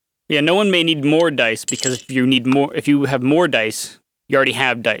Yeah, no one may need more dice because if you have more dice, you already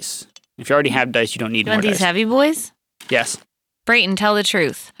have dice. If you already have dice, you don't need You more want dice. these heavy boys? Yes. Brayton, tell the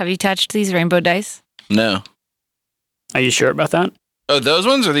truth. Have you touched these rainbow dice? No. Are you sure about that? Oh, those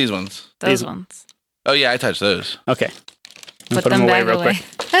ones or these ones? Those ones. Oh, yeah, I touched those. Okay. Put them back away.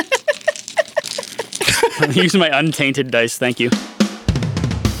 quick. I'm using my untainted dice, thank you.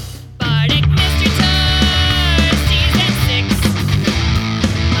 Bardic Mystery Tour, Season 6.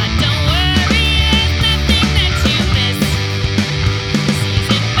 But don't worry, there's nothing that you miss.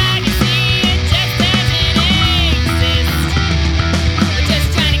 Season 5, you see, it just doesn't exist. We're just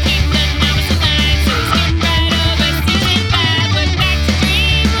trying to keep the numbers alive, so skip right over Season 5. We're back to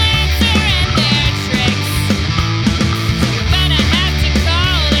Dreamlancer and their tricks. So we're gonna have to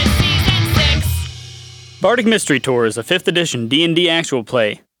call it Season 6. Bardic Mystery Tour is a 5th edition D&D actual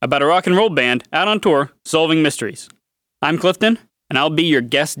play about a rock and roll band out on tour solving mysteries. I'm Clifton, and I'll be your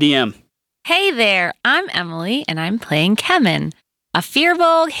guest DM. Hey there, I'm Emily, and I'm playing Kemen, a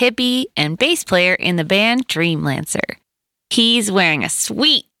fearful hippie and bass player in the band Dreamlancer. He's wearing a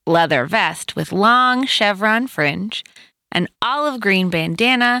sweet leather vest with long chevron fringe, an olive green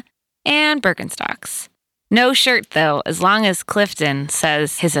bandana, and Birkenstocks. No shirt, though, as long as Clifton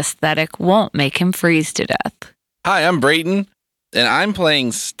says his aesthetic won't make him freeze to death. Hi, I'm Brayton, and I'm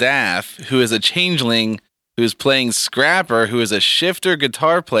playing Staff, who is a changeling who's playing Scrapper, who is a shifter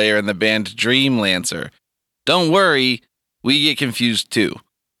guitar player in the band Dreamlancer. Don't worry, we get confused too.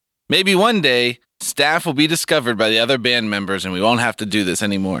 Maybe one day, Staff will be discovered by the other band members and we won't have to do this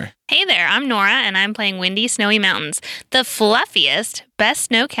anymore. Hey there, I'm Nora, and I'm playing Windy Snowy Mountains, the fluffiest, best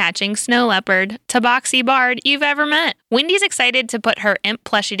snow-catching snow leopard tabaxi bard you've ever met. Windy's excited to put her imp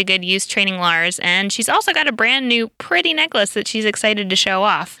plushie to good use training Lars, and she's also got a brand new pretty necklace that she's excited to show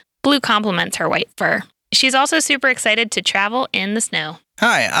off. Blue complements her white fur. She's also super excited to travel in the snow.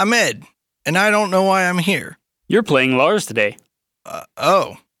 Hi, I'm Ed, and I don't know why I'm here. You're playing Lars today.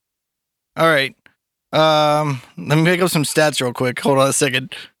 Oh. All right. Let me pick up some stats real quick. Hold on a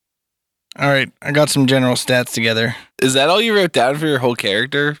second. All right, I got some general stats together. Is that all you wrote down for your whole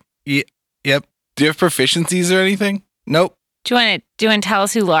character? Yep. Do you have proficiencies or anything? Nope. Do you want to tell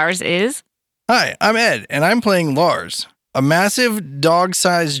us who Lars is? Hi, I'm Ed, and I'm playing Lars, a massive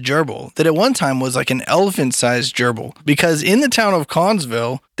dog-sized gerbil that at one time was like an elephant-sized gerbil. Because in the town of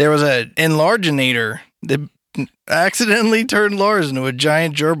Consville, there was an enlarginator that accidentally turned Lars into a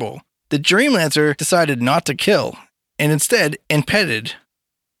giant gerbil. The Dreamlancer decided not to kill, and instead petted.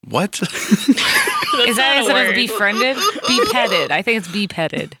 What? Is that instead of befriended? Be-petted. I think it's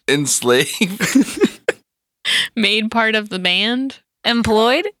be-petted. Enslave? Made part of the band?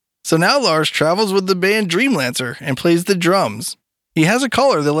 Employed? So now Lars travels with the band Dreamlancer and plays the drums. He has a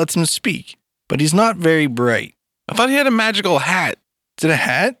collar that lets him speak, but he's not very bright. I thought he had a magical hat. Is it a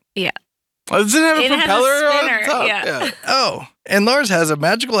hat? Yeah. Oh, does it have a It has a propeller spinner, on top? yeah. Oh, and Lars has a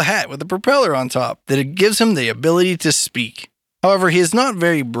magical hat with a propeller on top that it gives him the ability to speak. However, he is not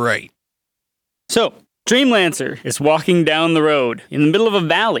very bright. So, Dreamlancer is walking down the road in the middle of a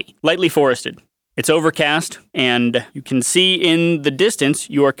valley, lightly forested. It's overcast, and you can see in the distance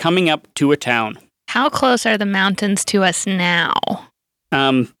you are coming up to a town. How close are the mountains to us now?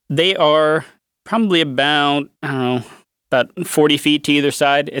 They are probably about 40 feet to either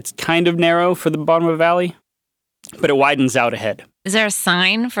side. It's kind of narrow for the bottom of a valley, but it widens out ahead. Is there a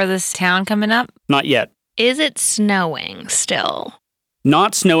sign for this town coming up? Not yet. Is it snowing still?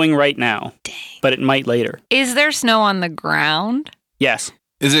 Not snowing right now, Dang. but it might later. Is there snow on the ground? Yes.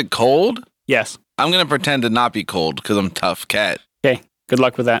 Is it cold? Yes. I'm going to pretend to not be cold because I'm a tough cat. Okay. Good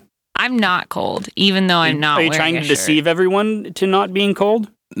luck with that. I'm not cold, even though I'm not Are you wearing trying a to shirt. deceive everyone to not being cold?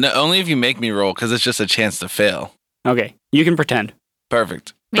 No, only if you make me roll because it's just a chance to fail. Okay. You can pretend.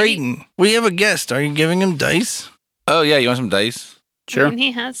 Perfect. Brayton, we have a guest. Are you giving him dice? Oh, yeah, you want some dice? Sure.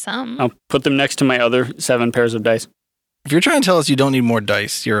 He has some. I'll put them next to my other 7 pairs of dice. If you're trying to tell us you don't need more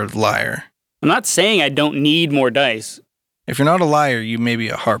dice, you're a liar. I'm not saying I don't need more dice. If you're not a liar, you may be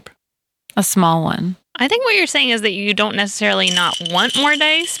a harp. A small one. I think what you're saying is that you don't necessarily not want more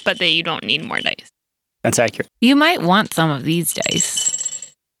dice, but that you don't need more dice. That's accurate. You might want some of these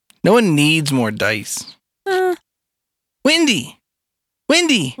dice. No one needs more dice. Windy!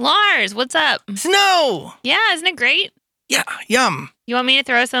 Windy! Lars, what's up? Snow! Yeah, isn't it great? Yeah, yum. You want me to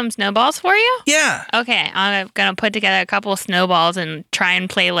throw some snowballs for you? Yeah. Okay, I'm gonna put together a couple of snowballs and try and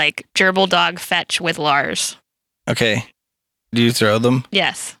play like gerbil dog fetch with Lars. Okay. Do you throw them?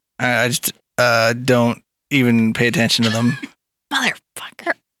 Yes. I just don't even pay attention to them.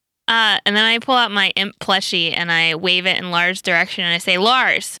 Motherfucker. And then I pull out my imp plushie and I wave it in Lars' direction and I say,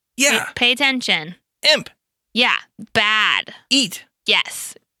 Lars, Yeah. pay attention. Imp. Yeah, bad. Eat.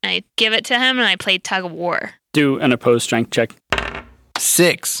 Yes. I give it to him and I play tug of war. Do an opposed strength check.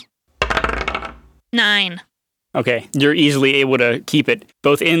 6. 9. Okay, you're easily able to keep it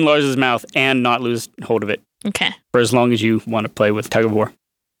both in Lars's mouth and not lose hold of it Okay. for as long as you want to play with tug of war.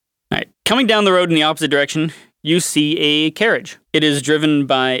 All right, coming down the road in the opposite direction, you see a carriage. It is driven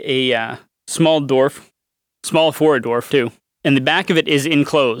by a small dwarf, small for a dwarf too, and the back of it is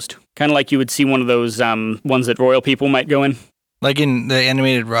enclosed, kind of like you would see one of those ones that royal people might go in. Like in the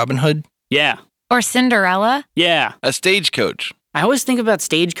animated Robin Hood? Yeah, Or Cinderella? yeah. A stagecoach. I always think about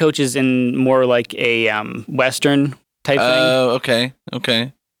stagecoaches in more like a Western type thing. Oh,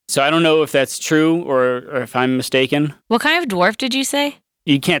 okay. So I don't know if that's true or if I'm mistaken. What kind of dwarf did you say?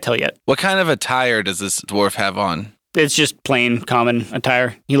 You can't tell yet. What kind of attire does this dwarf have on? It's just plain common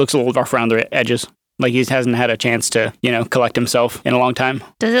attire. He looks a little rough around the edges. Like he hasn't had a chance to, collect himself in a long time.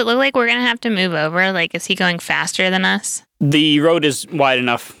 Does it look like we're going to have to move over? Like, is he going faster than us? The road is wide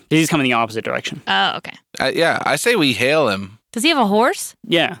enough. He's coming the opposite direction. Oh, okay. I say we hail him. Does he have a horse?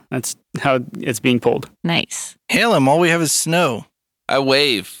 Yeah, that's how it's being pulled. Nice. Hail him, all we have is snow. I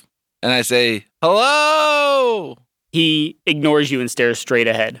wave and I say, hello. He ignores you and stares straight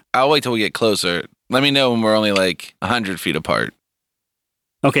ahead. I'll wait till we get closer. Let me know when we're only like 100 feet apart.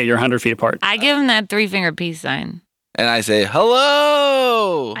 Okay, you're 100 feet apart. I give him that 3-finger peace sign. And I say,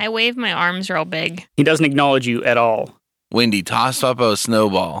 hello. I wave my arms real big. He doesn't acknowledge you at all. Wendy, toss up a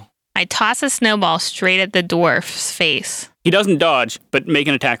snowball. I toss a snowball straight at the dwarf's face. He doesn't dodge, but make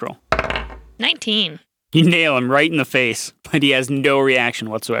an attack roll. 19. You nail him right in the face, but he has no reaction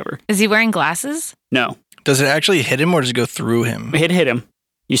whatsoever. Is he wearing glasses? No. Does it actually hit him or does it go through him? Hit him.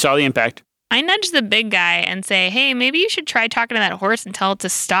 You saw the impact. I nudge the big guy and say, hey, maybe you should try talking to that horse and tell it to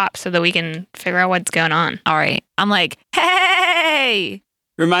stop so that we can figure out what's going on. All right. I'm like, hey!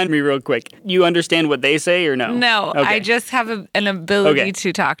 Remind me real quick. You understand what they say or no? No, Okay. I just have an ability Okay.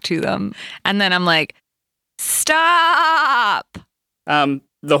 to talk to them. And then I'm like, stop!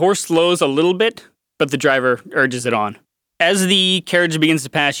 The horse slows a little bit, but the driver urges it on. As the carriage begins to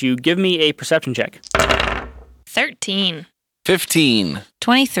pass you, give me a perception check. 13. 15.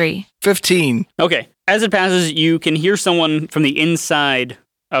 23. 15. Okay. As it passes, you can hear someone from the inside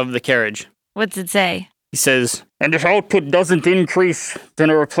of the carriage. What's it say? He says, "And if output doesn't increase, then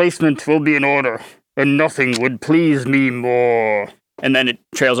a replacement will be in order, and nothing would please me more." And then it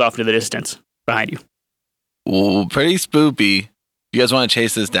trails off into the distance behind you. Ooh, pretty spoopy. You guys want to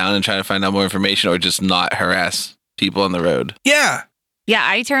chase this down and try to find out more information or just not harass people on the road? Yeah. Yeah,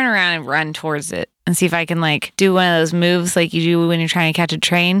 I turn around and run towards it and see if I can do one of those moves like you do when you're trying to catch a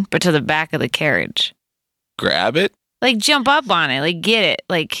train, but to the back of the carriage. Grab it? Jump up on it, get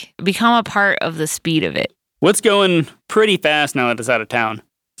it, become a part of the speed of it. What's going pretty fast now that it's out of town?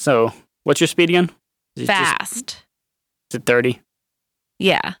 So, what's your speed again? Is it Fast. Is it 30?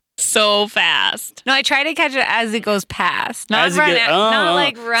 Yeah. So fast. No, I try to catch it as it goes past. Not As it run,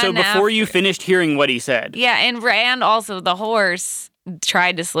 get- run So before you after. finished hearing what he said. Yeah, and also the horse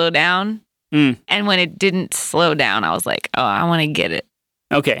tried to slow down. Mm. And when it didn't slow down, I was like, oh, I want to get it.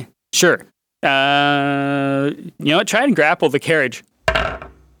 Okay, sure. You know what? Try and grapple the carriage.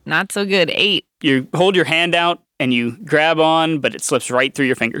 Not so good. 8. You hold your hand out and you grab on, but it slips right through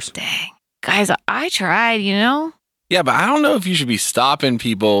your fingers. Dang. Guys, I tried, Yeah, but I don't know if you should be stopping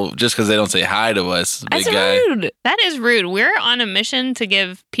people just because they don't say hi to us, big That's guy. rude. That is rude. We're on a mission to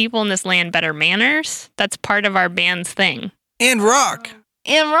give people in this land better manners. That's part of our band's thing. And rock.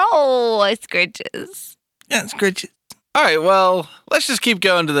 And roll, scritches. Yeah, it's great. All right, well, let's just keep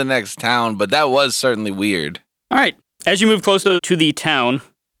going to the next town, but that was certainly weird. All right. As you move closer to the town,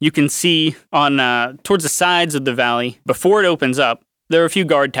 you can see on towards the sides of the valley, before it opens up, there are a few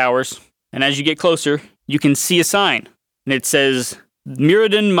guard towers. And as you get closer, you can see a sign. And it says,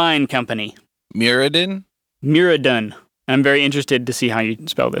 Muradin Mine Company. Muradin? Muradin. I'm very interested to see how you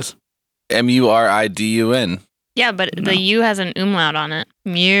spell this. Muridun. Yeah, but No. the U has an umlaut on it.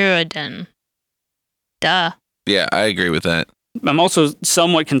 Muradin. Duh. Yeah, I agree with that. I'm also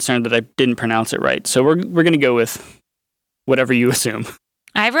somewhat concerned that I didn't pronounce it right. So we're going to go with whatever you assume.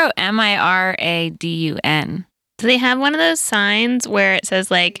 I wrote Miradun. Do they have one of those signs where it says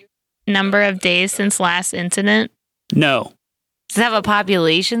number of days since last incident? No. Does it have a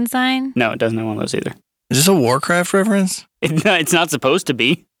population sign? No, it doesn't have one of those either. Is this a Warcraft reference? It's not supposed to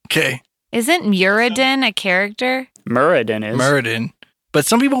be. Okay. Isn't Muradin a character? Muradin is. Muradin. But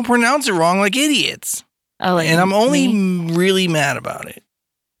some people pronounce it wrong like idiots. Oh, And I'm only me? really mad about it.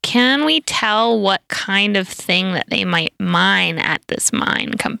 Can we tell what kind of thing that they might mine at this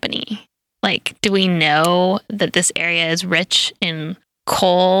mine company? Do we know that this area is rich in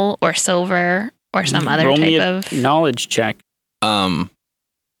coal or silver or some other Roll me type a of... knowledge check.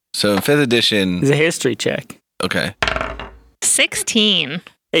 So in 5th edition, It's a history check. okay, 16.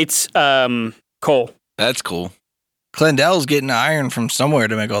 It's coal. that's cool. Clendel's getting iron from somewhere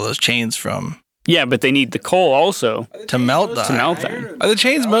to make all those chains from Yeah, but they need the coal also to melt the to iron. melt them. Are the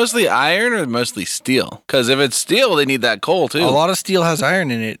chains mostly iron or mostly steel? Because if it's steel, they need that coal too. A lot of steel has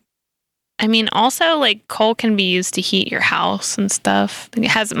iron in it. I mean, also, like, coal can be used to heat your house and stuff. It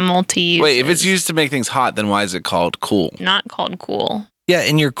has multi-uses. Wait, if it's used to make things hot, then why is it called cool? Not called cool. Yeah,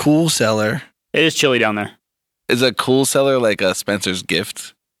 in your cool cellar. It is chilly down there. Is a cool cellar like a Spencer's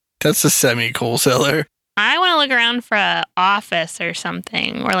gift? That's a semi-cool cellar. I want to look around for a office or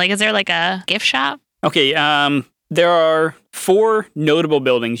something. Or, like, is there, like, a gift shop? Okay, there are 4 notable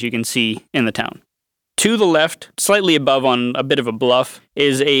buildings you can see in the town. To the left, slightly above on a bit of a bluff,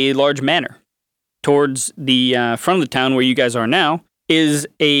 is a large manor. Towards the front of the town where you guys are now is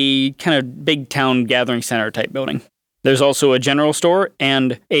a kind of big town gathering center type building. There's also a general store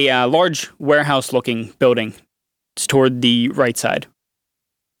and a large warehouse-looking building. It's toward the right side.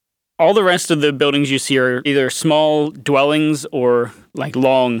 All the rest of the buildings you see are either small dwellings or like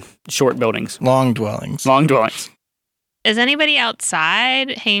long, short buildings. Long dwellings. Long dwellings. Is anybody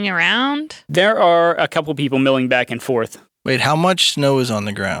outside hanging around? There are a couple people milling back and forth, Wait, how much snow is on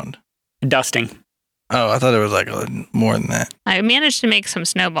the ground? dusting. Oh, I thought it was like more than that. I managed to make some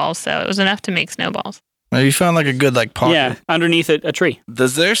snowballs, so it was enough to make snowballs. Maybe you found like a good like pocket. Yeah, underneath a tree.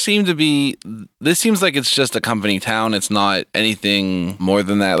 Does there seem to be? This seems like it's just a company town. It's not anything more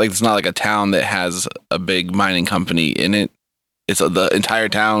than that. Like it's not like a town that has a big mining company in it. It's the entire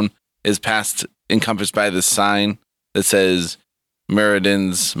town is encompassed by this sign that says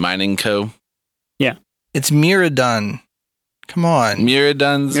Muradin's Mining Co. It's Miradun. Come on.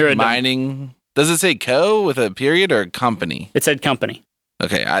 Muradin's Muradin. Mining. Does it say co with a period or a company? It said company.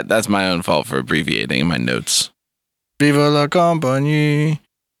 Okay, that's my own fault for abbreviating in my notes. Viva la compagnie.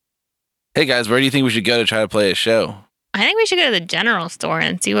 Hey guys, where do you think we should go to try to play a show? I think we should go to the general store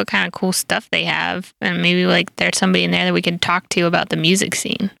and see what kind of cool stuff they have. And maybe, like, there's somebody in there that we could talk to about the music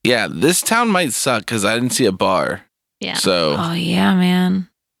scene. Yeah, this town might suck because I didn't see a bar. Yeah. So Oh, yeah, man.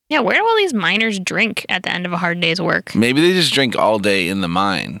 Yeah, where do all these miners drink at the end of a hard day's work? maybe they just drink all day in the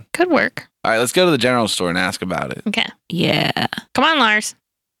mine. Could work. All right, let's go to the general store and ask about it. Okay. Yeah. Come on, Lars.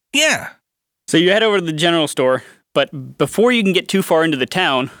 Yeah. So you head over to the general store, but before you can get too far into the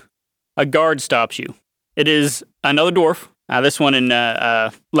town, a guard stops you. It is another dwarf. This one in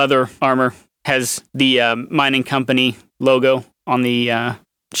leather armor has the mining company logo on the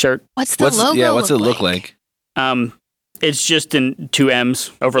shirt. What's the logo? What's it look like? It's just in 2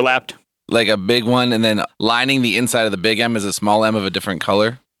 M's overlapped. Like a big one, and then lining the inside of the big M is a small M of a different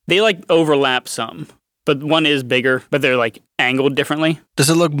color. They like overlap some, but one is bigger, but they're like angled differently. Does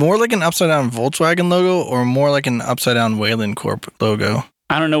it look more like an upside down Volkswagen logo or more like an upside down Wayland Corp logo?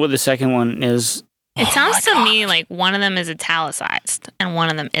 I don't know what the second one is. It sounds to me like one of them is italicized and one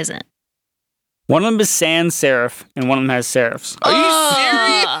of them isn't. One of them is sans serif, and one of them has serifs. Are you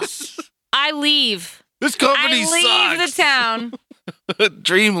Ugh. serious? I leave. This company I leave the town.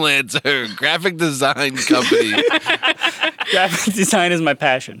 Dreamlancer, graphic design company. Graphic design is my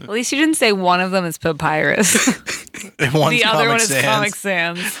passion. At least you didn't say one of them is Papyrus. One's The other Comic one is Sans. Comic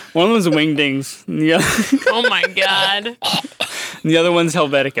Sans. One of them's Wingdings, and Oh my God. the other one's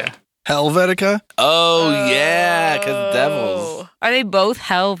Helvetica. Helvetica? Oh, yeah, because devils. Are they both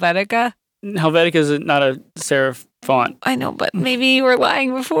Helvetica? Helvetica is not a serif font. I know, but maybe you were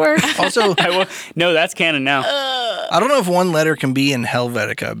lying before. Also, No, that's canon now. I don't know if one letter can be in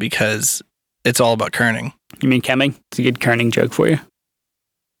Helvetica because it's all about kerning. You mean Kemming? It's a good kerning joke for you.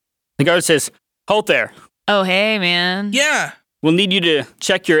 The guard says, "Halt there. Oh, hey, man. Yeah. We'll need you to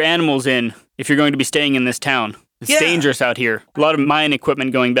check your animals in if you're going to be staying in this town. It's Yeah. dangerous out here. A lot of mine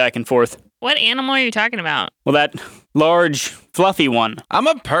equipment going back and forth. What animal are you talking about? Well, that large, fluffy one. I'm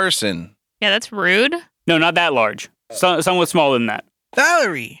a person. Yeah, that's rude. No, not that large. Somewhat smaller than that.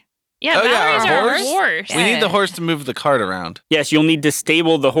 Valerie. Yeah, Oh, yeah, Valerie's our our horse? horse. We need Yeah. the horse to move the cart around. Yes, you'll need to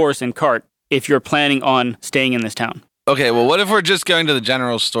stable the horse and cart if you're planning on staying in this town. Okay, well, what if we're just going to the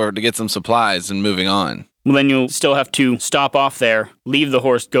general store to get some supplies and moving on? Well, then you'll still have to stop off there, leave the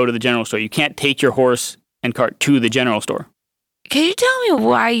horse, go to the general store. You can't take your horse and cart to the general store Can you tell me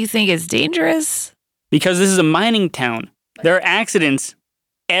why you think it's dangerous? because this is a mining town. There are accidents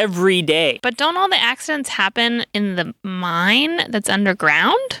every day, But don't all the accidents happen in the mine that's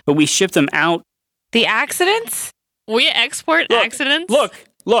underground? but we ship them out. The accidents? We export Look, accidents?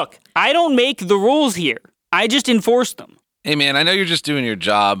 Look, I don't make the rules here. I just enforce them. Hey, man, I know you're just doing your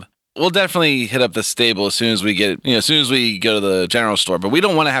job, we'll definitely hit up the stable as soon as we get, as soon as we go to the general store. But we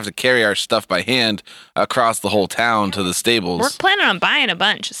don't want to have to carry our stuff by hand across the whole town to the stables. We're planning on buying a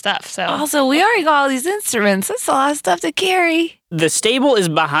bunch of stuff, so Also, we already got all these instruments. That's a lot of stuff to carry. The stable is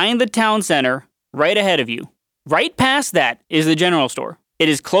behind the town center, right ahead of you. Right past that is the general store. It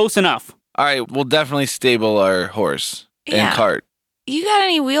is close enough. All right, we'll definitely stable our horse and Yeah. cart. You got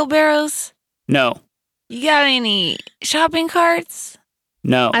any wheelbarrows? No, You got any shopping carts?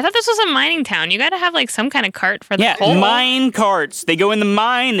 no. I thought this was a mining town. You got to have like some kind of cart for the Yeah, coal. mine carts. They go in the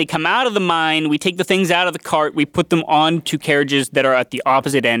mine, they come out of the mine, we take the things out of the cart, we put them onto carriages that are at the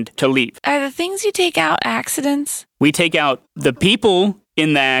opposite end to leave. Are the things you take out accidents? We take out the people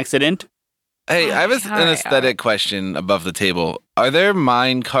in the accident. Hey, I have All an right, aesthetic question above the table. Are there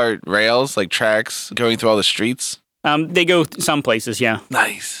mine cart rails, like tracks, going through all the streets? They go some places, yeah.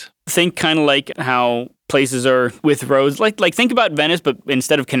 Nice. Think kind of like how places are with roads. Like think about Venice, but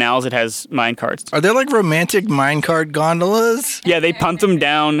instead of canals, it has mine carts. Are there like romantic minecart gondolas? Yeah, they punt them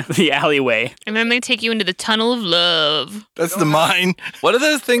down the alleyway. And then they take you into the tunnel of love. That's the mine. What are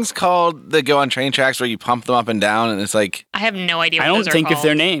those things called that go on train tracks where you pump them up and down and it's like, I have no idea what I don't those are think if called.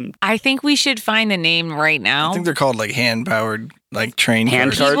 they're named. I think we should find a name right I now. think they're called like hand-powered like train Hand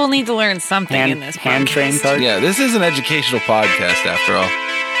cars. cart? People need to learn something in Hand, this hand podcast. train cart. yeah, this is an educational podcast after all.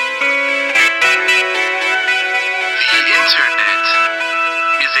 The internet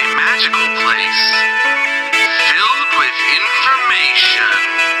is a magical place filled with information.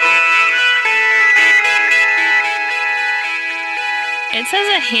 It says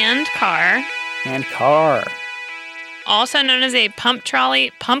a hand car, And car. also known as a pump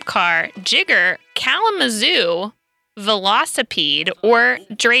trolley, pump car, jigger, Kalamazoo, velocipede, or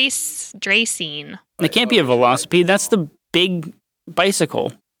dracene. It can't be a velocipede. That's the big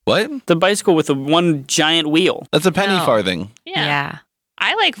bicycle. What? The bicycle with the one giant wheel. That's a penny No. farthing. Yeah.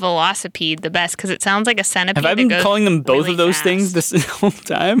 I like velocipede the best because it sounds like a centipede. Have I been that goes calling them both really of those fast. things this whole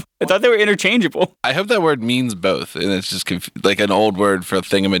time? I thought they were interchangeable. I hope that word means both, and it's just like an old word for a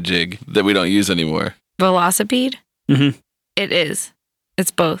thingamajig that we don't use anymore. Velocipede? Mhm. It is.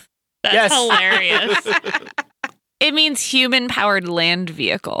 It's both. That's Yes. hilarious. It means human-powered land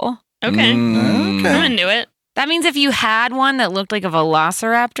vehicle. Okay. Mm. Okay. I'm into it. That means if you had one that looked like a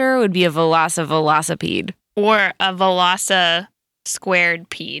velociraptor, it would be a velocipede. Or a velosa squared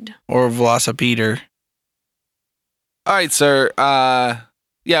pede. Or velocipeder. All right, sir.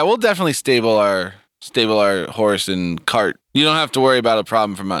 Yeah, we'll definitely stable our horse and cart. You don't have to worry about a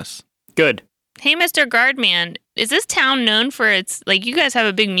problem from us. Good. Hey, Mr. Guardman, is this town known for its, like, you guys have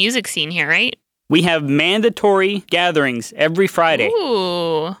a big music scene here, right? We have mandatory gatherings every Friday,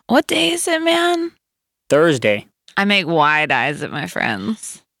 Ooh. What day is it, man? Thursday. I make wide eyes at my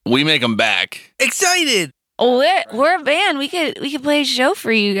friends. We make them back. Excited! Oh, we're a band. We could play a show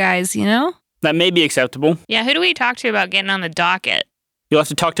for you guys, you know? That may be acceptable. Yeah, who do we talk to about getting on the docket? You'll have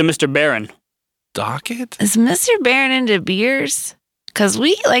to talk to Mr. Barron. Docket? Is Mr. Barron into beers? Because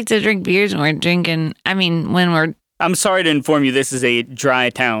we like to drink beers when we're drinking. I mean, when we're. I'm sorry to inform you this is a dry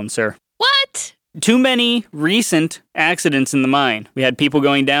town, sir. What? Too many recent accidents in the mine. We had people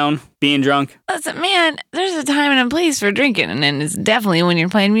going down, being drunk. Listen, man, there's a time and a place for drinking. And then it's definitely when you're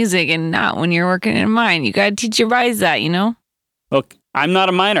playing music and not when you're working in a mine. You got to teach your bodies that, you know? Look, I'm not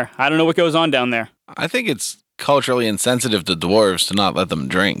a miner. I don't know what goes on down there. I think it's culturally insensitive to dwarves to not let them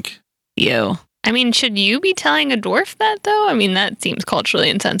drink. You. I mean, should you be telling a dwarf that, though? I mean, that seems culturally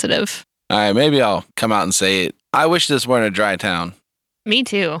insensitive. All right, maybe I'll come out and say it. I wish this weren't a dry town. Me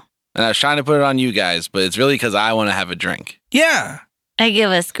too. And I was trying to put it on you guys, but it's really because I want to have a drink. Yeah. I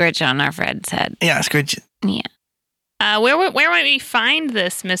give a scritch on our Fred's head. Yeah, Scritch. Where might we find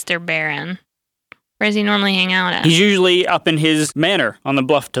this Mr. Barron? Where does he normally hang out at? He's usually up in his manor on the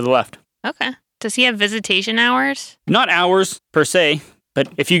bluff to the left. Okay. Does he have visitation hours? Not hours per se, but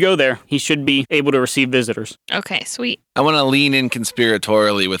if you go there, he should be able to receive visitors. Okay, sweet. I want to lean in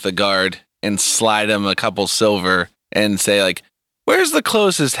conspiratorially with the guard and slide him a couple silver and say, like, where's the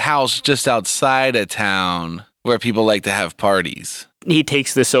closest house just outside of town where people like to have parties? He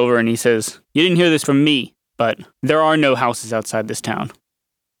takes this over and he says, "You didn't hear this from me, but there are no houses outside this town."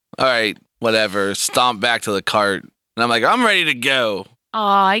 All right, whatever. Stomp back to the cart. And I'm like, I'm ready to go. Oh,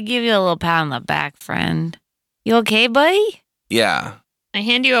 I give you a little pat on the back, friend. You okay, buddy? Yeah. I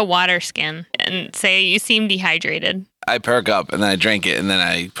hand you a water skin and say you seem dehydrated. I perk up and then I drink it and then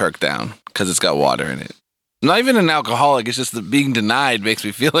I perk down because it's got water in it. I'm not even an alcoholic. It's just that being denied makes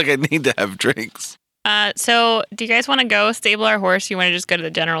me feel like I need to have drinks. So do you guys want to go stable our horse? You want to just go to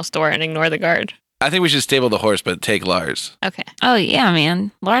the general store and ignore the guard? I think we should stable the horse, but take Lars. Okay. Oh, yeah,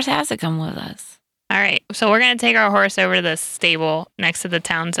 man. Lars has to come with us. All right. So we're going to take our horse over to the stable next to the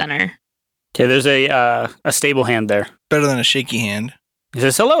town center. Okay, there's a stable hand there. Better than a shaky hand. He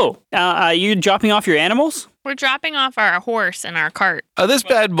says, hello. Are you dropping off your animals? We're dropping off our horse and our cart. Oh, this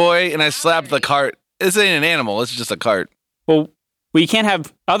bad boy, and I slapped the cart. This ain't an animal. It's just a cart. Well, you can't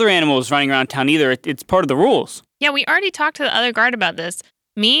have other animals running around town either. It's part of the rules. Yeah, we already talked to the other guard about this.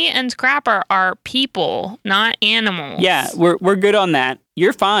 Me and Scrapper are people, not animals. Yeah, we're good on that.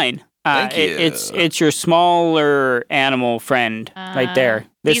 You're fine. Thank you. It's your smaller animal friend right there.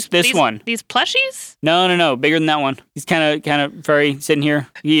 This one. These plushies? No. Bigger than that one. He's kind of furry, sitting here.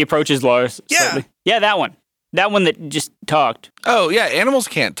 He approaches Lars. Yeah. Slightly. Yeah, that one. That one that just talked. Oh, yeah, animals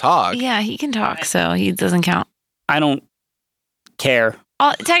can't talk. Yeah, he can talk, so he doesn't count. I don't care.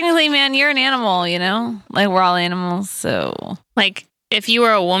 Oh, technically, man, you're an animal, you know? Like, we're all animals, so. Like, if you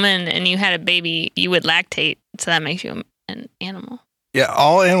were a woman and you had a baby, you would lactate, so that makes you an animal. Yeah,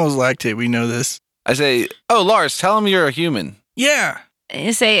 all animals lactate. We know this. I say, oh, Lars, tell him you're a human. Yeah.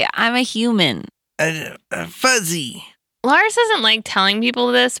 You say, I'm a human. Fuzzy. Lars doesn't like telling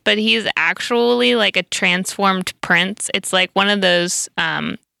people this, but he's actually like a transformed prince. It's like one of those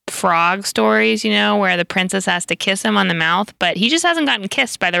frog stories, you know, where the princess has to kiss him on the mouth, but he just hasn't gotten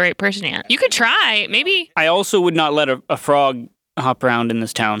kissed by the right person yet. You could try, maybe. I also would not let a frog hop around in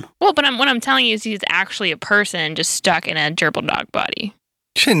this town. Well, but what I'm telling you is he's actually a person just stuck in a gerbil dog body.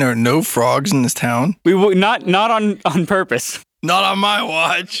 Shouldn't there are no frogs in this town? We will not on purpose. Not on my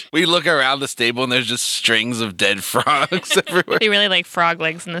watch. We look around the stable, and there's just strings of dead frogs everywhere. They really like frog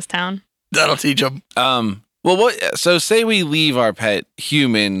legs in this town. That'll teach them. Well, what? So say we leave our pet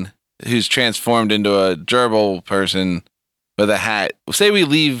human who's transformed into a gerbil person with a hat. Say we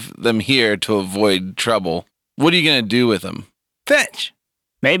leave them here to avoid trouble. What are you going to do with them? Fetch.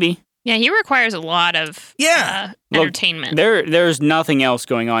 Maybe. Yeah, he requires a lot of Yeah. Look, entertainment. There's nothing else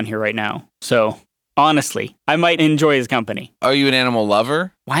going on here right now. So honestly, I might enjoy his company. Are you an animal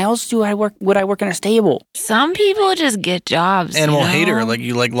lover? Why else would I work in a stable? Some people just get jobs. Animal you know? hater. Like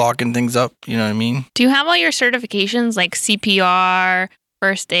you like locking things up. You know what I mean? Do you have all your certifications like CPR,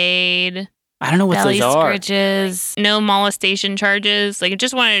 first aid, I don't know what belly those are. scritches. no molestation charges? Like, I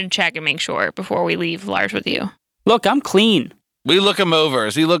just wanted to check and make sure before we leave Lars with you. Look, I'm clean. We look him over.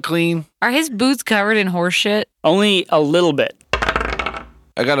 Does he look clean? Are his boots covered in horse shit? Only a little bit.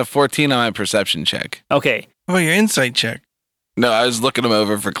 I got a 14 on my perception check. Okay. What about your insight check? No, I was looking him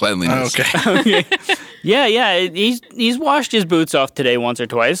over for cleanliness. Oh, okay. Okay. Yeah. He's washed his boots off today once or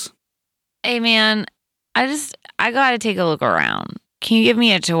twice. Hey, man, I gotta take a look around. Can you give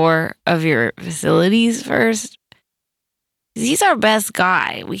me a tour of your facilities first? He's our best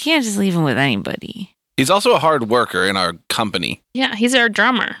guy. We can't just leave him with anybody. He's also a hard worker in our company. Yeah, he's our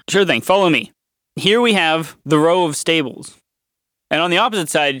drummer. Sure thing. Follow me. Here we have the row of stables. And on the opposite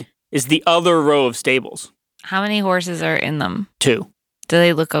side is the other row of stables. How many horses are in them? 2. Do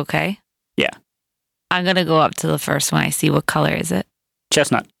they look okay? Yeah. I'm gonna go up to the first one. I see what color is it.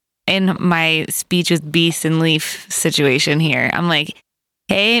 Chestnut. In my speech with Beast and Leaf situation here, I'm like,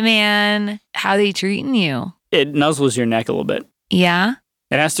 hey, man, how they treating you? It nuzzles your neck a little bit. Yeah?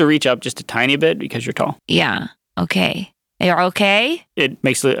 It has to reach up just a tiny bit because you're tall. Yeah. Okay. You're okay? It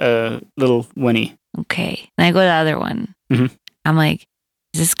makes a little whinny. Okay. And I go to the other one. Mhm. I'm like,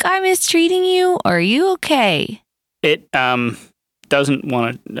 is this guy mistreating you or are you okay? It doesn't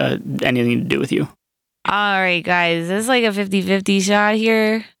want anything to do with you. All right, guys. Is this like a 50-50 shot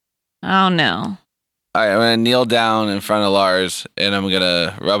here? I don't know. All right, I'm going to kneel down in front of Lars, and I'm going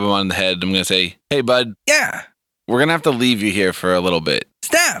to rub him on the head. I'm going to say, hey, bud, Yeah. we're going to have to leave you here for a little bit.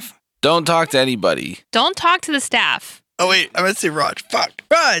 Staff. Don't talk to anybody. Don't talk to the staff. Oh, wait. I meant to say Raj. Fuck.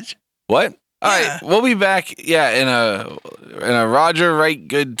 Raj. What? All Yeah. right, we'll be back, in a Roger right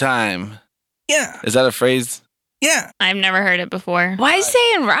good time. Yeah. Is that a phrase? Yeah. I've never heard it before. Why are you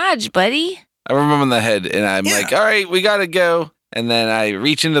saying Raj, buddy? I rub him on the head, and I'm Yeah. like, all right, we got to go. And then I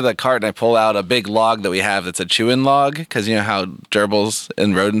reach into the cart and I pull out a big log that we have that's a chewing log, because you know how gerbils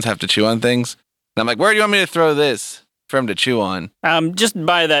and rodents have to chew on things. And I'm like, where do you want me to throw this for him to chew on? Just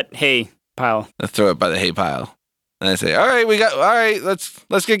by that hay pile. I throw it by the hay pile. And I say, all right,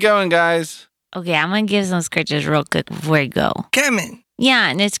 let's get going, guys. Okay, I'm gonna give some scritches real quick before I go. Kevin. Yeah,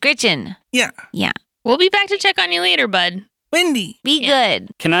 and it's scritching. Yeah. We'll be back to check on you later, bud. Wendy. Be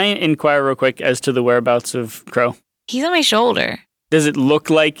good. Can I inquire real quick as to the whereabouts of Crow? He's on my shoulder. Does it look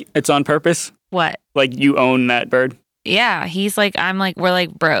like it's on purpose? What? Like you own that bird? Yeah, he's like, we're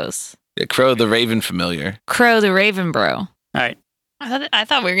like bros. Yeah, Crow the Raven familiar. Crow the Raven bro. All right. I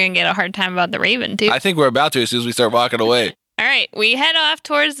thought we were gonna get a hard time about the raven too. I think we're about to as soon as we start walking away. All right, we head off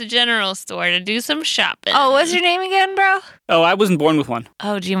towards the general store to do some shopping. Oh, what's your name again, bro? Oh, I wasn't born with one.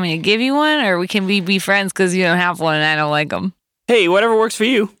 Oh, do you want me to give you one, or we can be friends because you don't have one and I don't like them? Hey, whatever works for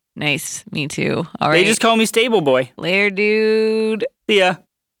you. Nice, me too. All right, They just call me Stable Boy. later, dude. See ya.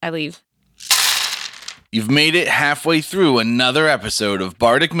 I leave. You've made it halfway through another episode of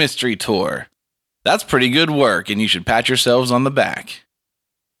Bardic Mystery Tour. That's pretty good work, and you should pat yourselves on the back.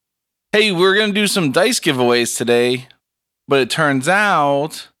 Hey, we're going to do some dice giveaways today, but it turns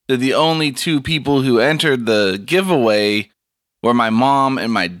out that the only two people who entered the giveaway were my mom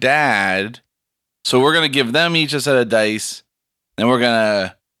and my dad. So we're going to give them each a set of dice, and we're going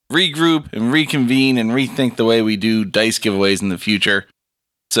to regroup and reconvene and rethink the way we do dice giveaways in the future.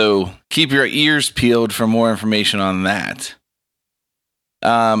 So keep your ears peeled for more information on that.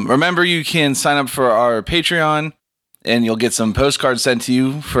 Remember, you can sign up for our Patreon, and you'll get some postcards sent to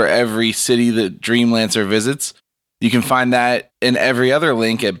you for every city that Dreamlancer visits. You can find that and every other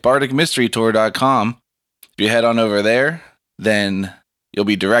link at bardicmysterytour.com. If you head on over there, then you'll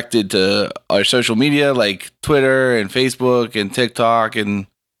be directed to our social media like Twitter and Facebook and TikTok and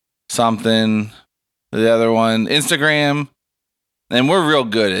something. The other one, Instagram. And we're real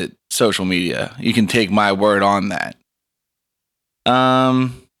good at social media. You can take my word on that.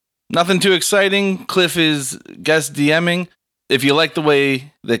 Nothing too exciting. Cliff is guest DMing. If you like the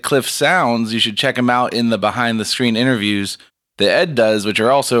way that Cliff sounds, you should check him out in the behind the screen interviews that Ed does, which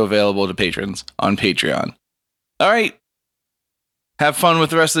are also available to patrons on Patreon. All right. Have fun with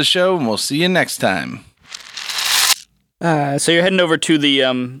the rest of the show, and we'll see you next time. So you're heading over to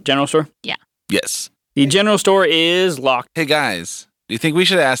the general store? Yes. The general store is locked. Hey, guys. Do you think we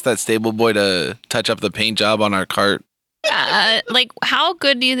should ask that stable boy to touch up the paint job on our cart? Like, how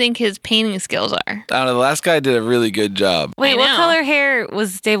good do you think his painting skills are? I don't know. The last guy did a really good job. Wait, I what know. color hair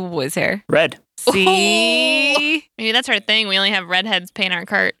was Stable Boy's hair? Red. See? Maybe that's our thing. We only have redheads paint our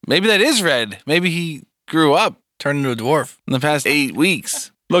cart. Maybe that is red. Maybe he grew up Turned into a dwarf. in the past 8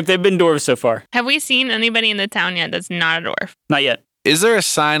 weeks. Look, they've been dwarves so far. Have we seen anybody in the town yet that's not a dwarf? Not yet. Is there a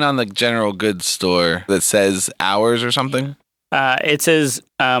sign on the general goods store that says hours or something? It says,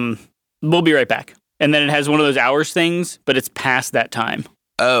 we'll be right back. And then it has one of those hours things, but it's past that time.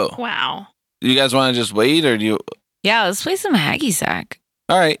 Oh. Wow. Do you guys want to just wait or do you? Yeah, let's play some hacky sack.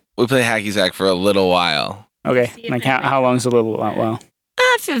 All right. We play hacky sack for a little while. Okay. See if Like, it how long's a little while?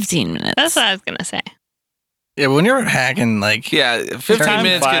 15 minutes. That's what I was going to say. Yeah, but when you're hacking, like, Yeah, 15 Time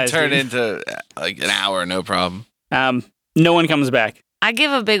minutes could flies, turn dude. into like an hour, no problem. No one comes back. I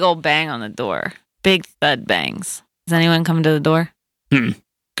give a big old bang on the door. Big thud bangs. Does anyone come to the door?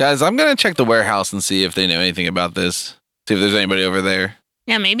 Guys, I'm going to check the warehouse and see if they know anything about this. See if there's anybody over there.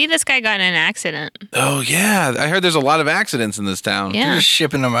 Yeah, maybe this guy got in an accident. Oh, yeah. I heard there's a lot of accidents in this town. they're Yeah. just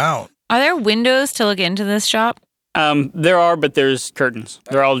shipping them out. Are there windows to look into this shop? There are, but there's curtains.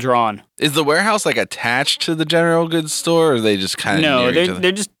 They're all drawn. Is the warehouse like attached to the general goods store or are they just kind of No, near each other?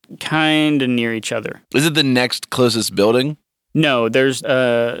 they're just kind of near each other. Is it the next closest building? No, there's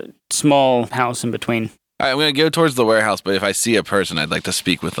a small house in between. All right, I'm going to go towards the warehouse, but if I see a person, I'd like to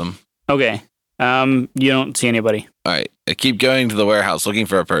speak with them. Okay. You don't see anybody. All right, I keep going to the warehouse looking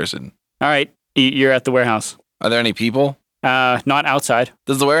for a person. All right. You're at the warehouse. Are there any people? Not outside.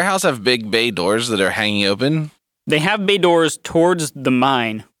 Does the warehouse have big bay doors that are hanging open? They have bay doors towards the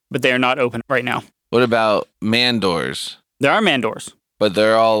mine, but they are not open right now. What about man doors? There are man doors. But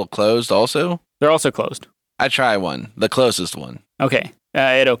they're all closed also? They're also closed. I try one, the closest one. Okay.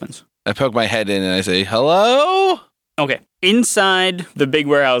 It opens. I poke my head in and I say, hello? Okay. Inside the big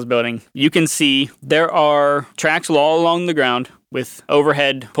warehouse building, you can see there are tracks all along the ground with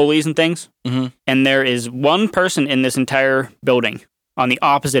overhead pulleys and things. Mhm. And there is one person in this entire building on the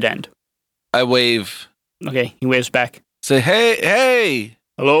opposite end. I wave. Okay. He waves back. Say, hey,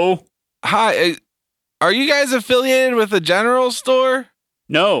 Hello? hi. Are you guys affiliated with the general store?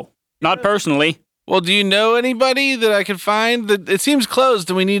 No, not personally. Well, do you know anybody that I could find? It seems closed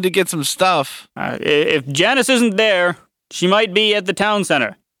and we need to get some stuff. If Janice isn't there, she might be at the town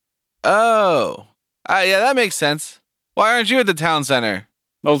center. Oh. Yeah, that makes sense. Why aren't you at the town center?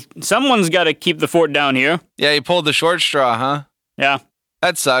 Well, someone's got to keep the fort down here. Yeah, you pulled the short straw, huh? Yeah,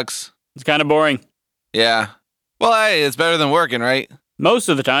 That sucks. it's kind of boring. Yeah. Well, hey, it's better than working, right? Most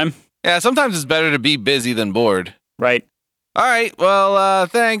of the time. Yeah, sometimes it's better to be busy than bored. Right. All right, well,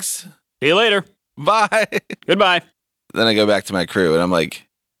 thanks. See you later. Bye. Goodbye. Then I go back to my crew and I'm like,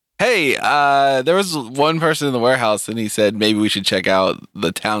 hey, there was one person in the warehouse and he said maybe we should check out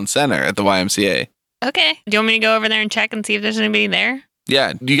the town center at the YMCA. Okay. Do you want me to go over there and check and see if there's anybody there?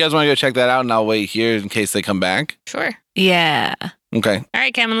 Yeah, do you guys want to go check that out and I'll wait here in case they come back? Sure. Yeah. Okay. All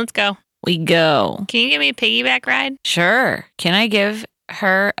right, Cameron, let's go. We go. Can you give me a piggyback ride? Sure. Can I give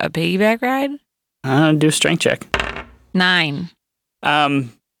her a piggyback ride? Do a strength check. 9.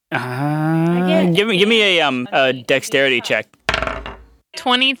 Give me a dexterity check.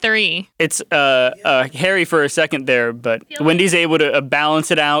 23. It's hairy for a second there, but Wendy's able to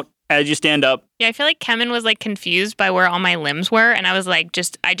balance it out as you stand up. Yeah, I feel like Kemen was like confused by where all my limbs were, and I was like,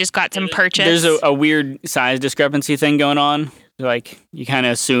 I just got some purchase. There's a weird size discrepancy thing going on. Like, you kind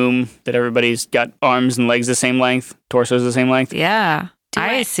of assume that everybody's got arms and legs the same length, torsos the same length. Yeah. Do I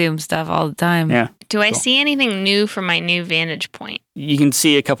I- assume stuff all the time. Yeah. Do I Cool. see anything new from my new vantage point? You can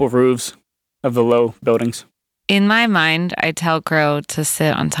see a couple of roofs of the low buildings. In my mind, I tell Crow to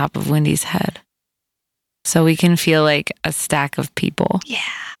sit on top of Wendy's head so we can feel like a stack of people. Yeah.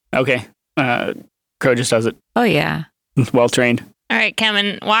 Okay. Crow just does it. Oh, yeah. Well trained. All right,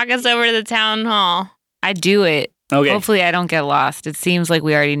 Kemen, walk us over to the town hall. I do it. Okay. Hopefully, I don't get lost. It seems like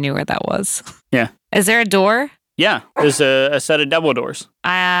we already knew where that was. Yeah. Is there a door? Yeah. There's a set of double doors.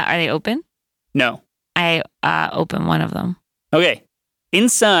 Are they open? No. I open one of them. Okay.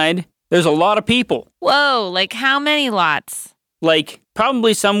 Inside, there's a lot of people. Whoa, like how many lots? Like,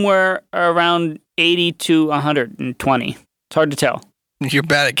 probably somewhere around 80 to 120. It's hard to tell. You're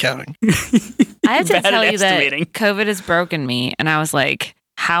bad at counting. I have to Bad at tell you estimating. that COVID has broken me. And I was like,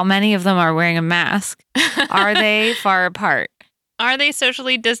 how many of them are wearing a mask? Are they far apart? Are they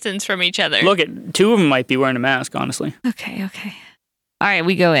socially distanced from each other? Look, at 2 of them might be wearing a mask, honestly. Okay. All right,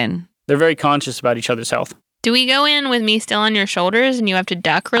 we go in. They're very conscious about each other's health. Do we go in with me still on your shoulders and you have to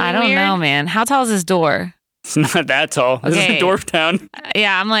duck really I don't weird? know, man. How tall is this door? It's not that tall. This is Okay. a dwarf town.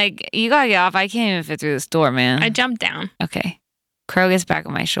 Yeah, I'm like, you gotta get off. I can't even fit through this door, man. I jumped down. Okay. Crow gets back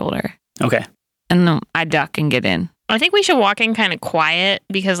on my shoulder. Okay. And then I duck and get in. I think we should walk in kind of quiet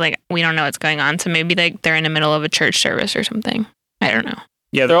because like we don't know what's going on. So maybe like they're in the middle of a church service or something. I don't know.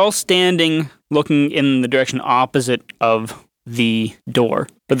 Yeah, they're all standing looking in the direction opposite of the door.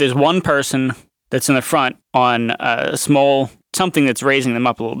 But there's one person that's in the front on a small something that's raising them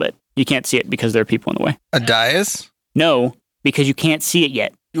up a little bit. You can't see it because there are people in the way. A dais? No, because you can't see it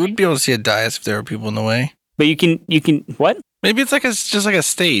yet. You would be able to see a dais if there were people in the way. But you can what? Maybe it's like just like a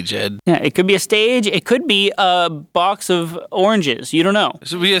stage, Ed. Yeah, it could be a stage. It could be a box of oranges. You don't know. It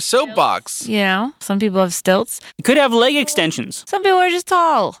should be a soapbox. You know, some people have stilts. It could have leg extensions. Some people are just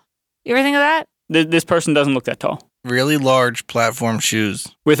tall. You ever think of that? This person doesn't look that tall. Really large platform shoes.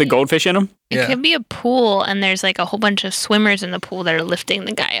 With a goldfish in them? It Yeah. could be a pool and there's like a whole bunch of swimmers in the pool that are lifting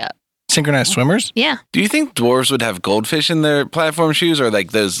the guy up. Synchronized swimmers? Yeah. Do you think dwarves would have goldfish in their platform shoes, or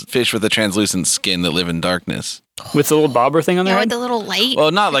like those fish with a translucent skin that live in darkness? With the little bobber thing on their Yeah, head? with the little light.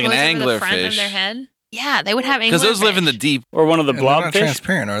 Well, not like that an goes over the front anglerfish. of their head. Yeah, they would have Because those live in the anglerfish. deep. Or one of the And they're not blobfish?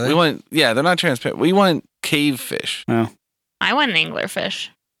 transparent, are they? We want, yeah, they're not transparent. We want cave fish. I want an anglerfish.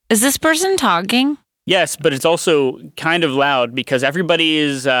 Is this person talking? Yes, but it's also kind of loud because everybody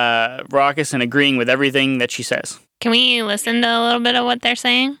is raucous and agreeing with everything that she says. Can we listen to a little bit of what they're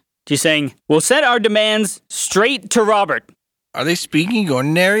saying? She's saying, we'll set our demands straight to Robert. Are they speaking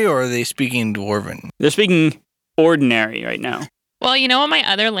ordinary or are they speaking dwarven? They're speaking ordinary right now. Well, you know what my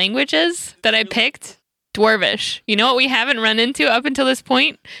other language is that I picked? Dwarvish. You know what we haven't run into up until this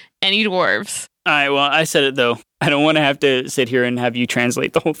point? Any dwarves. All right, well, I said it though. I don't want to have to sit here and have you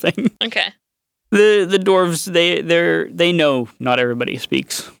translate the whole thing. Okay. The dwarves, they know not everybody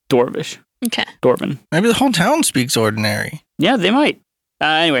speaks Dwarvish. Okay. Dwarven. Maybe the whole town speaks ordinary. Yeah, they might.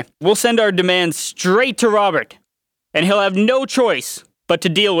 Anyway, we'll send our demands straight to Robert, and he'll have no choice but to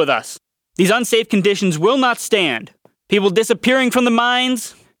deal with us. These unsafe conditions will not stand. People disappearing from the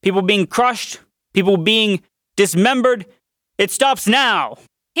mines, people being crushed, people being dismembered. It stops now.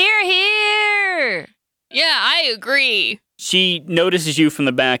 Here. Yeah, I agree. She notices you from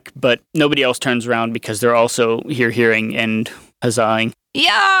the back, but nobody else turns around because they're also hearing and huzzahing.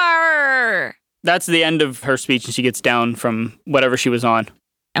 Yar! That's the end of her speech, and she gets down from whatever she was on.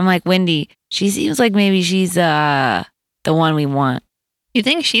 I'm like, Wendy, she seems like maybe she's the one we want. You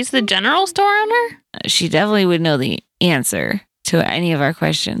think she's the general store owner? She definitely would know the answer to any of our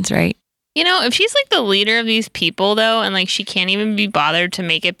questions, right? You know, if she's like the leader of these people though, and like she can't even be bothered to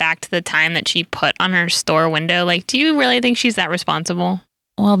make it back to the time that she put on her store window, like do you really think she's that responsible?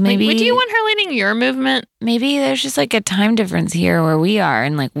 Well, maybe Like, would you want her leading your movement? maybe there's just like a time difference here where we are,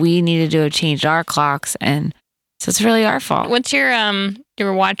 and like we needed to change our clocks, and so it's really our fault. What's your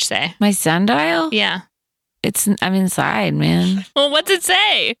watch say? My sundial? Yeah. I'm inside, man. Well, what's it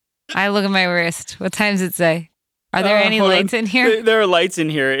say? I look at my wrist. What time does it say? Are there any Hold on. lights in here? There are lights in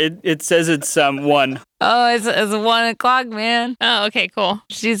here. It says it's 1. Oh, it's 1:00, man. Oh, okay, cool.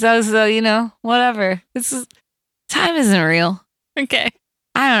 She says, whatever. Time isn't real. Okay.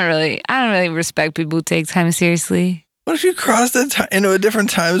 I I don't really respect people who take time seriously. What if you crossed into a different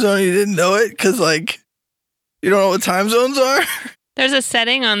time zone and you didn't know it? Because, like, you don't know what time zones are? There's a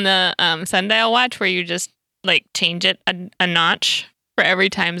setting on the sundial watch where you just like change it a notch for every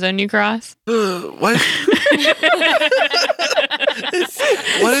time zone you cross. What?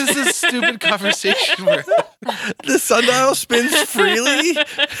 What is this stupid conversation where The sundial spins freely?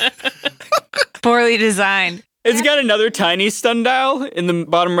 Poorly designed. It's got another tiny sundial in the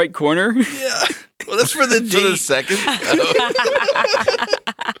bottom right corner. Yeah. Well, that's for the for the date. second?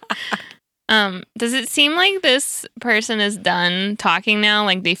 Does it seem like this person is done talking now?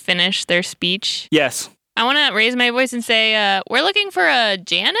 Like they finished their speech? Yes. I want to raise my voice and say, we're looking for a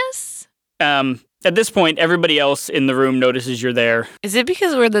Janice? At this point, everybody else in the room notices you're there. Is it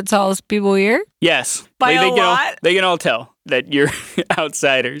because we're the tallest people here? Yes. By they a lot? They can all tell that you're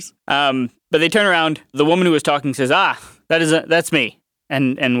outsiders. But they turn around. The woman who was talking says, that's me.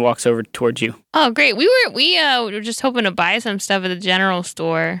 And walks over towards you. Oh, great. We were just hoping to buy some stuff at the general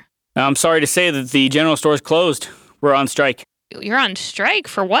store. I'm sorry to say that the general store is closed. We're on strike. You're on strike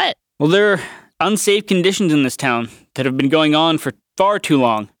for what? Well, there are unsafe conditions in this town that have been going on for far too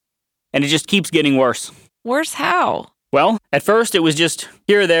long. And it just keeps getting worse. Worse how? Well, at first it was just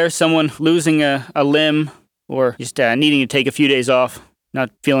here or there, someone losing a limb or just needing to take a few days off, not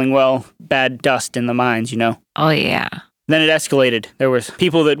feeling well, bad dust in the mines, you know. Oh, yeah. Then it escalated. There was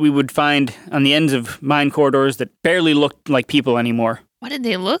people that we would find on the ends of mine corridors that barely looked like people anymore. What did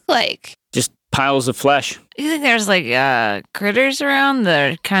they look like? Just piles of flesh. You think there's like critters around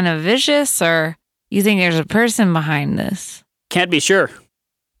that are kind of vicious, or you think there's a person behind this? Can't be sure.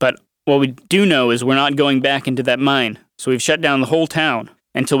 But what we do know is we're not going back into that mine. So we've shut down the whole town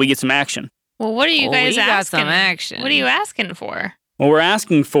until we get some action. Well, what are you guys we got asking? some action. What are you asking for? What we're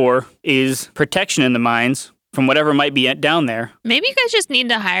asking for is protection in the mines from whatever might be down there. Maybe you guys just need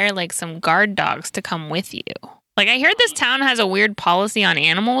to hire like some guard dogs to come with you. Like I heard this town has a weird policy on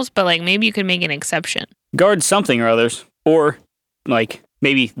animals, but like maybe you could make an exception. Guard something or others. Or like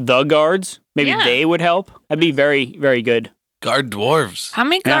maybe the guards. Maybe Yeah. they would help. That'd be very, very good. Guard dwarves. How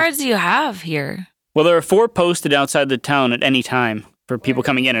many Yeah. guards do you have here? Well, there are 4 posted outside the town at any time for people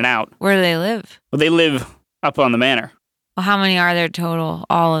coming in and out. Where do they live? Well, they live up on the manor. Well, how many are there total,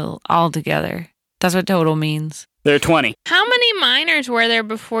 all together? That's what total means. There are 20. How many miners were there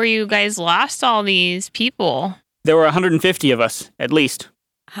before you guys lost all these people? There were 150 of us, at least.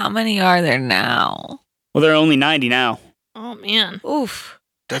 How many are there now? Well, there are only 90 now. Oh man. Oof.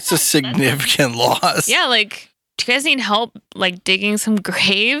 That's a significant loss. Yeah, like do you guys need help like digging some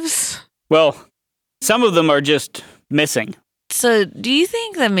graves? Well, some of them are just missing. So, do you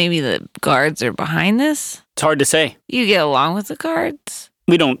think that maybe the guards are behind this? It's hard to say. You get along with the guards?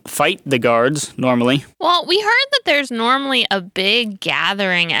 We don't fight the guards normally. Well, we heard that there's normally a big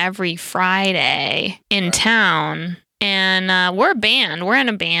gathering every Friday in town. And we're a band. We're in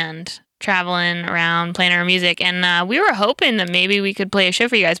a band traveling around playing our music. And we were hoping that maybe we could play a show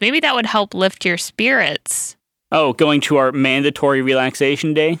for you guys. Maybe that would help lift your spirits. Oh, going to our mandatory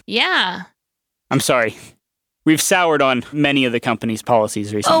relaxation day? Yeah. I'm sorry. We've soured on many of the company's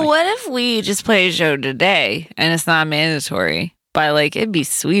policies recently. Oh, what if we just play a show today and it's not mandatory? But like, it'd be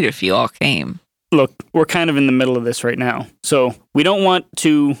sweet if you all came. Look, we're kind of in the middle of this right now. So we don't want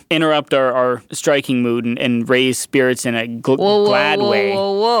to interrupt our striking mood and raise spirits in a glad way.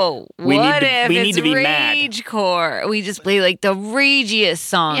 Whoa. We What need to- if we it's need to be mad. Ragecore? We just play like the ragiest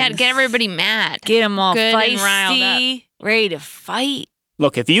songs. Yeah, to get everybody mad. Get them all good and riled feisty, ready to fight.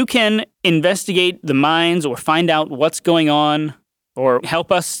 Look, if you can investigate the mines or find out what's going on or help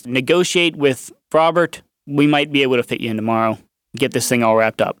us negotiate with Robert, we might be able to fit you in tomorrow. Get this thing all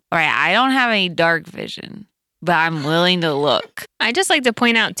wrapped up. All right, I don't have any dark vision, but I'm willing to look. I just like to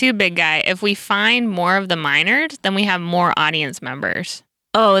point out too, big guy, if we find more of the miners, then we have more audience members.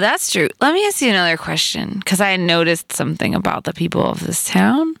 Oh, that's true. Let me ask you another question, because I had noticed something about the people of this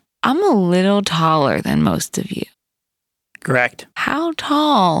town. I'm a little taller than most of you. Correct. How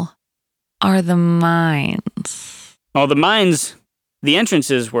tall are the mines? Well, the mines, the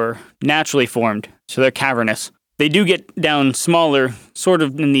entrances were naturally formed, so they're cavernous. They do get down smaller, sort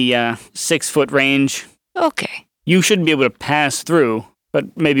of in the 6-foot range. Okay. You should be able to pass through,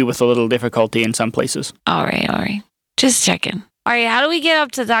 but maybe with a little difficulty in some places. All right. Just checking. All right, how do we get up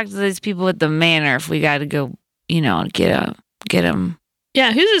to talk to these people at the manor if we got to go, get them?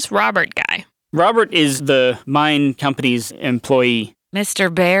 Yeah, who's this Robert guy? Robert is the mine company's employee,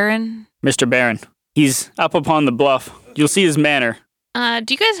 Mr. Barron? Mr. Barron. He's up upon the bluff. You'll see his manor. Do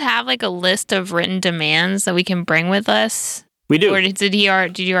you guys have like a list of written demands that we can bring with us? We do. Or did you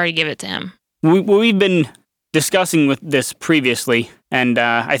already give it to him? We've been discussing with this previously, and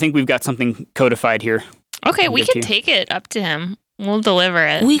I think we've got something codified here. Okay, I'll we give to can you. take it up to him. We'll deliver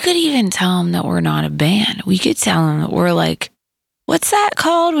it. We could even tell him that we're not a band. We could tell him that we're like, what's that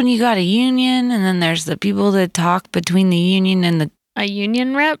called when you got a union and then there's the people that talk between the union and the A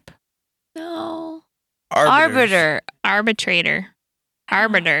union rep? no Arbiters. Arbitrator.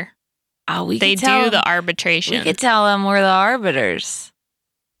 Arbiter. Oh, we They could tell do him, the we arbitration. could tell them we're the arbiters.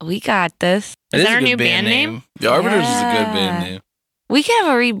 We got this. It Is is that a our good new band name? The Arbiters is a good Yeah. band name. We could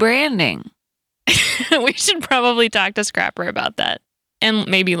have a rebranding. We should probably talk to Scrapper about that. And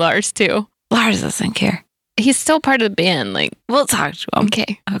maybe Lars too. Lars doesn't care. He's still part of the band. Like, We'll talk to him.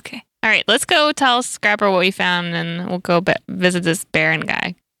 okay. Okay. All right, let's go tell Scrapper what we found and we'll go visit this Baron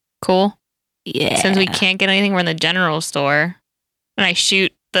guy. Cool? Yeah. Since we can't get anything from the general store. And I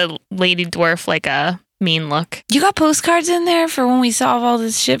shoot the lady dwarf like a mean look. You got postcards in there for when we solve all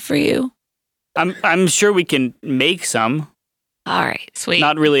this shit for you? I'm sure we can make some. All right. Sweet.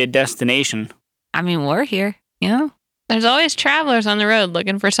 Not really a destination. I mean, we're here, you know? There's always travelers on the road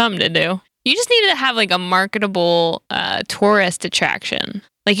looking for something to do. You just need to have like a marketable tourist attraction.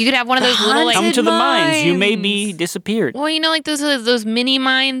 Like you could have one of The those little like Come Haunted to the mines. You may be mines. disappeared. well, you know, like those mini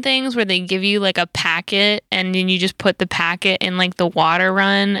mine things where they give you like a packet and then you just put the packet in like the water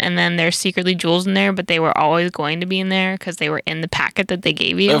run and then there's secretly jewels in there, but they were always going to be in there because they were in the packet that they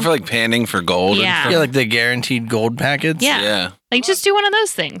gave you. Oh, for like panning for gold. and Yeah. stuff? Yeah, like the guaranteed gold packets. Yeah. Yeah. Like just do one of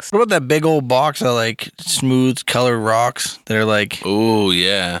those things. What about that big old box of like smooth colored rocks that are like Oh,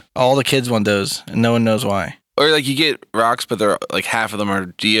 yeah. all the kids want those and no one knows why? Or like you get rocks, but they're like half of them are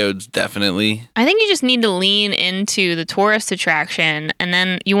geodes, definitely. I think you just need to lean into the tourist attraction and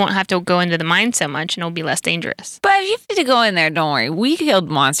then you won't have to go into the mine so much and it'll be less dangerous. But if you need to go in there, don't worry. We killed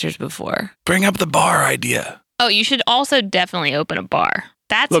monsters before. Bring up the bar idea. Oh, you should also definitely open a bar.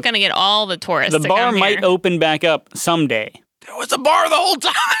 That's Look, going to get all the tourists The to bar come might here. open back up someday. There was a bar the whole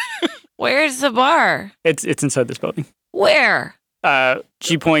time. Where's the bar? It's inside this building. Where?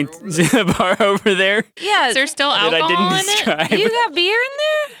 She points to the bar over there. Yeah. Is there still That I alcohol didn't in it? describe. You got beer in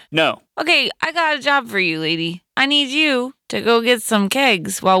there? No. Okay, I got a job for you, lady. I need you to go get some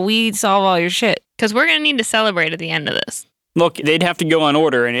kegs while we solve all your shit. Because we're going to need to celebrate at the end of this. Look, they'd have to go on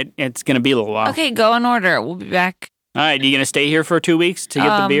order, and it's going to be a little while. Okay, go in order. We'll be back. All right, you going to stay here for 2 weeks to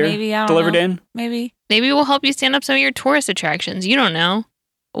get the beer Maybe, I don't delivered know. in? Maybe. Maybe we'll help you stand up some of your tourist attractions. You don't know.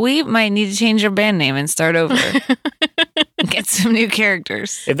 We might need to change our band name and start over. Get some new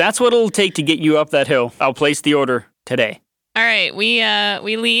characters. If that's what it'll take to get you up that hill, I'll place the order today. All right, we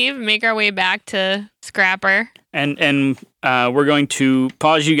leave, make our way back to Scrapper. And we're going to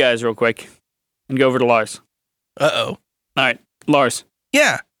pause you guys real quick and go over to Lars. Uh-oh. All right, Lars,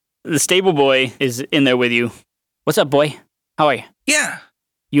 Yeah. the stable boy is in there with you. What's up, boy? How are you? Yeah.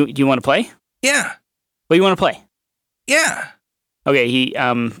 You want to play? Yeah. What do you want to play? Yeah. Okay, he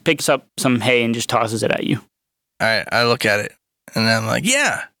picks up some hay and just tosses it at you. All right. I look at it and I'm like,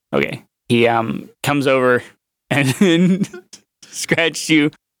 yeah. Okay, he comes over and scratches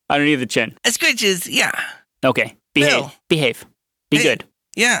you underneath the chin. Scritches. Yeah. Okay, behave, Bill. behave, be Hey. good.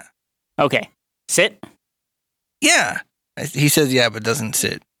 Yeah. Okay, sit. Yeah. He says yeah, but doesn't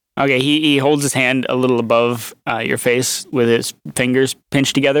sit. Okay, he holds his hand a little above your face with his fingers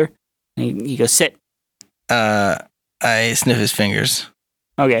pinched together. And he goes, sit. I sniff his fingers.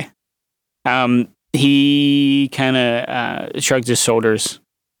 Okay. He kind of shrugs his shoulders.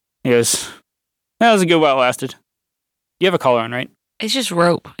 He goes, that was a good while it lasted. You have a collar on, right? It's just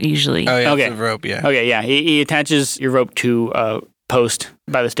rope, usually. Oh, yeah. Okay. It's a rope. Yeah. Okay, yeah. He attaches your rope to a post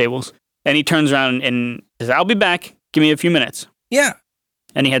by the stables. And he turns around and says, I'll be back. Give me a few minutes. Yeah.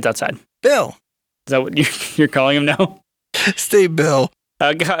 And he heads outside. Bill. Is that what you're calling him now? Stay Bill.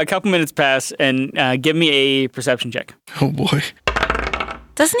 A couple minutes pass, and give me a perception check. Oh, boy.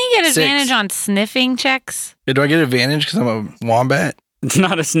 Doesn't he get 6. advantage on sniffing checks? Do I get advantage because I'm a wombat? It's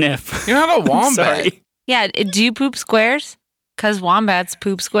not a sniff. You're not a wombat. Sorry. Yeah, do you poop squares? Because wombats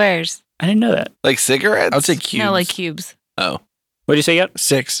poop squares. I didn't know that. Like cigarettes? I would say cubes. No, like cubes. Oh. What did you say yet?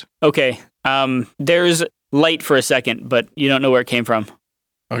 6. Okay. There's light for a second, but you don't know where it came from.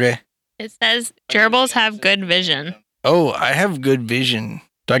 Okay. It says gerbils have good vision. Oh, I have good vision.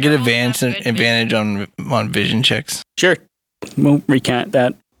 Do I get Gerbils have good advantage on vision checks? Sure. Won't recount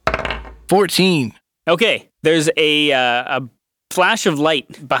that. 14. Okay. There's a flash of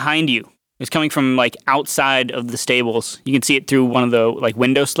light behind you. It's coming from like outside of the stables. You can see it through one of the like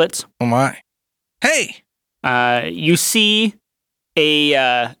window slits. Oh my. Hey. You see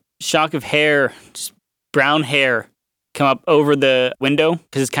a shock of hair, just brown hair, come up over the window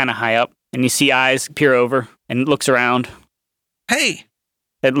because it's kind of high up. And you see eyes peer over and it looks around. Hey.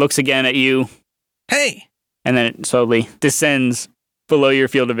 It looks again at you. Hey. and then it slowly descends below your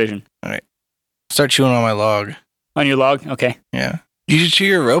field of vision. Start chewing on my log. On your log? Okay. Yeah. You should chew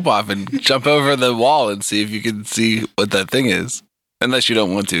your rope off and jump over the wall and see if you can see what that thing is. Unless you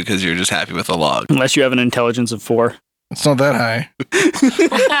don't want to because you're just happy with the log. Unless you have an intelligence of 4. It's not that high.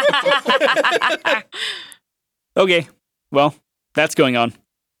 Okay. Well, that's going on.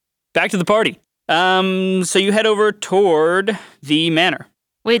 Back to the party. So you head over toward the manor.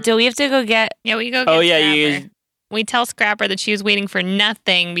 Wait, do we have to go get? Yeah, we go. Oh, get yeah, Scrapper. you- We tell Scrapper that she was waiting for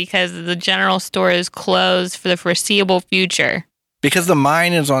nothing because the general store is closed for the foreseeable future. Because the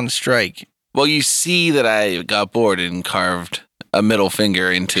mine is on strike. Well, you see that I got bored and carved a middle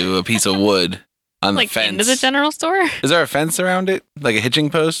finger into a piece of wood on the Like fence. into the general store. Is there a fence around it? Like a hitching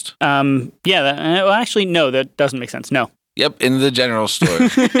post? Yeah, well, actually, no, that doesn't make sense. No. Yep, in the general store.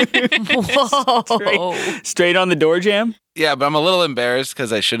 Whoa! Straight on the door jam? Yeah, but I'm a little embarrassed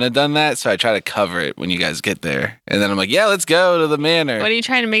because I shouldn't have done that, so I try to cover it when you guys get there. And then I'm like, yeah, let's go to the manor. What are you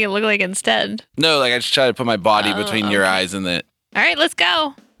trying to make it look like instead? No, like I just try to put my body Oh, between your okay. eyes and it. All right, let's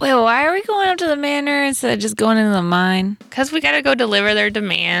go. Wait, why are we going up to the manor instead of just going into the mine? Because we got to go deliver their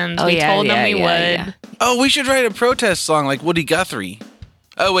demands. Oh, we yeah, told them we yeah, would. yeah. Oh, we should write a protest song like Woody Guthrie.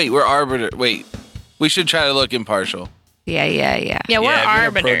 Oh, wait, we're arbiter. Wait, we should try to look impartial. Yeah. Yeah, we're if you're in a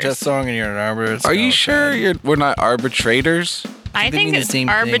arbiters. protest song and you're an arbiter. it's Are you not sure bad. we're not arbitrators? I They think mean the it's same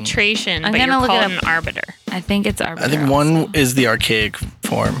thing. arbitration, I'm but gonna you're look it called up. an arbiter. I think it's arbiter. I think one is the archaic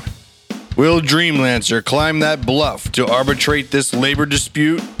form. Will Dreamlancer climb that bluff to arbitrate this labor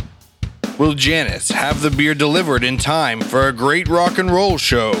dispute? Will Janice have the beer delivered in time for a great rock and roll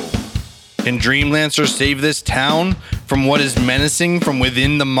show? Can Dreamlancer save this town from what is menacing from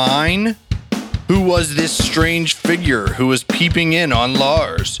within the mine? Who was this strange figure who was peeping in on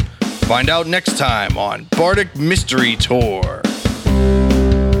Lars? Find out next time on Bardic Mystery Tour.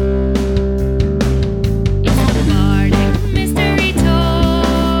 Bardic Mystery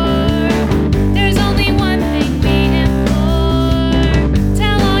Tour. There's only one thing we implore.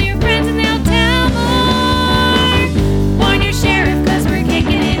 Tell all your friends and they'll tell more. Warn your sheriff 'cause we're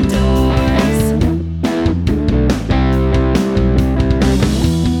kicking in doors.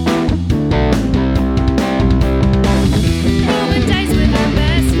 Rolling dice with our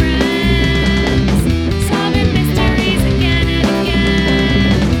best friends. Solving mysteries again and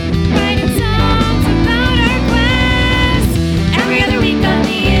again. Writing songs about our quest. Every other week on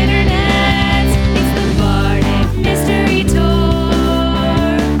the internet. It's the Bardic Mystery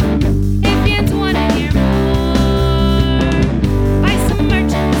Tour. If fans want to hear more, buy some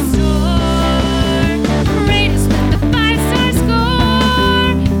merch at the store. Rate us with a 5-star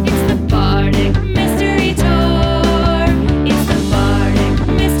score. It's the Bardic Mystery Tour. It's the Bardic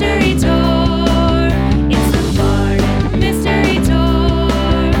Mystery Tour. It's the Bardic Mystery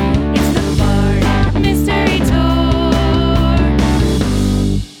Tour. It's the Bardic Mystery Tour.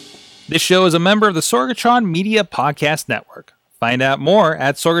 This show is a member of the Sorgatron Media Podcast Network. Find out more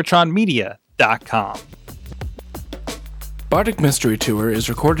at sorgatronmedia.com. Bardic Mystery Tour is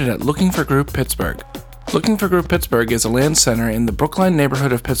recorded at Looking for Group Pittsburgh. Looking for Group Pittsburgh is a land center in the Brookline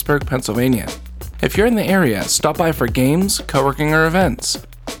neighborhood of Pittsburgh, Pennsylvania. If you're in the area, stop by for games, co-working, or events.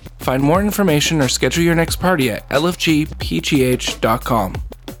 Find more information or schedule your next party at lfgpgh.com.